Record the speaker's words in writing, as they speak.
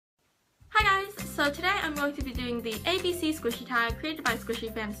So today I'm going to be doing the ABC squishy tag created by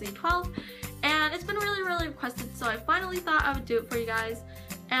Squishy Fantasy 12, and it's been really requested, so I finally thought I would do it for you guys.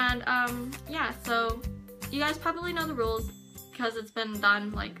 And yeah, so you guys probably know the rules because it's been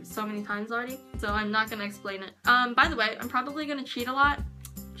done like so many times already, so I'm not gonna explain it. By the way, I'm probably gonna cheat a lot,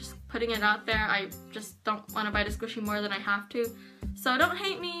 just putting it out there. I just don't want to bite a squishy more than I have to, so don't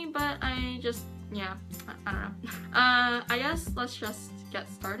hate me, but I just, yeah, I don't know. I guess let's just get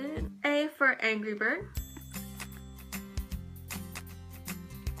started. A for Angry Bird.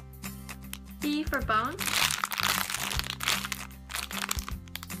 B for Bone.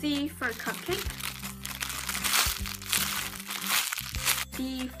 C for Cupcake.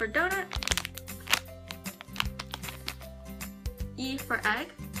 D for Donut. E for Egg.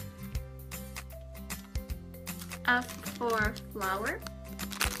 F for Flower.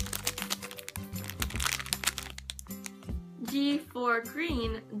 G for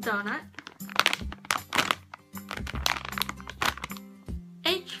Green Donut.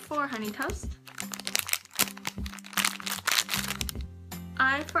 H for Honey Toast.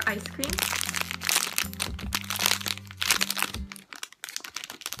 I for Ice Cream.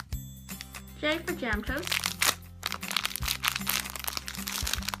 J for Jam Toast.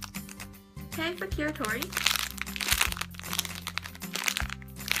 K for Kiritori.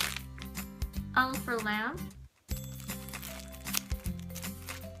 L for Lamb.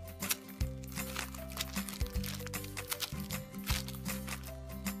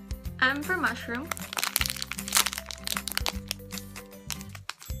 M for Mushroom.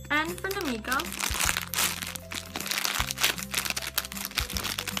 N for Namiko.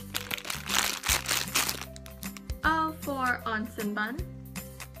 O for Onsen Bun.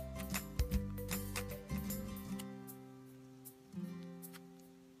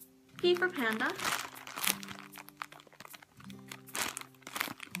 P for Panda.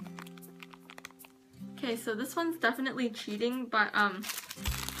 Okay, so this one's definitely cheating, but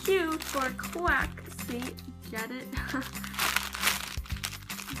Q for Quack, see, get it?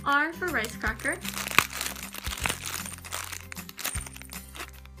 R for Rice Cracker.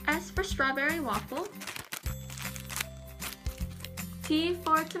 S for Strawberry Waffle. T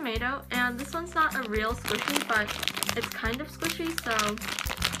for Tomato, and this one's not a real squishy, but it's kind of squishy, so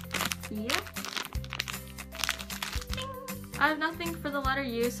yeah. I have nothing for the letter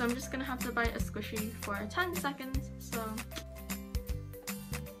U, so I'm just gonna have to bite a squishy for 10 seconds, so.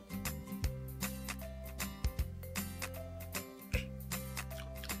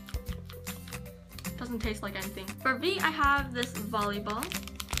 Doesn't taste like anything. For V, I have this volleyball.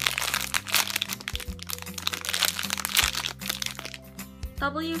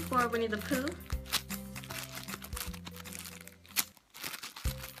 W for Winnie the Pooh.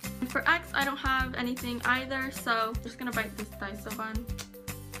 And for X, I don't have anything either, so I'm just gonna bite this Daiso bun.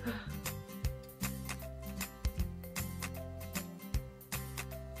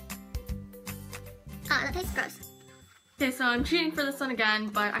 Ah, that tastes gross. Okay, so I'm cheating for this one again,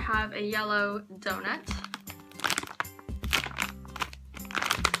 but I have a yellow donut.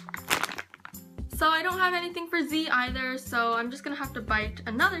 So I don't have anything for Z either, so I'm just gonna have to bite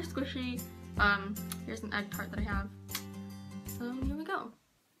another squishy. Here's an egg tart that I have. So here we go.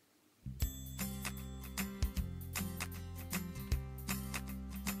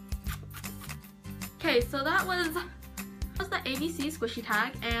 Okay, so that was the ABC squishy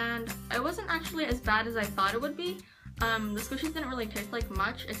tag, and it wasn't actually as bad as I thought it would be. The squishies didn't really taste like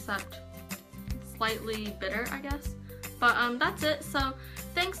much, except slightly bitter, I guess. But that's it. So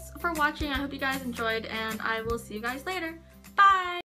thanks for watching. I hope you guys enjoyed, and I will see you guys later. Bye!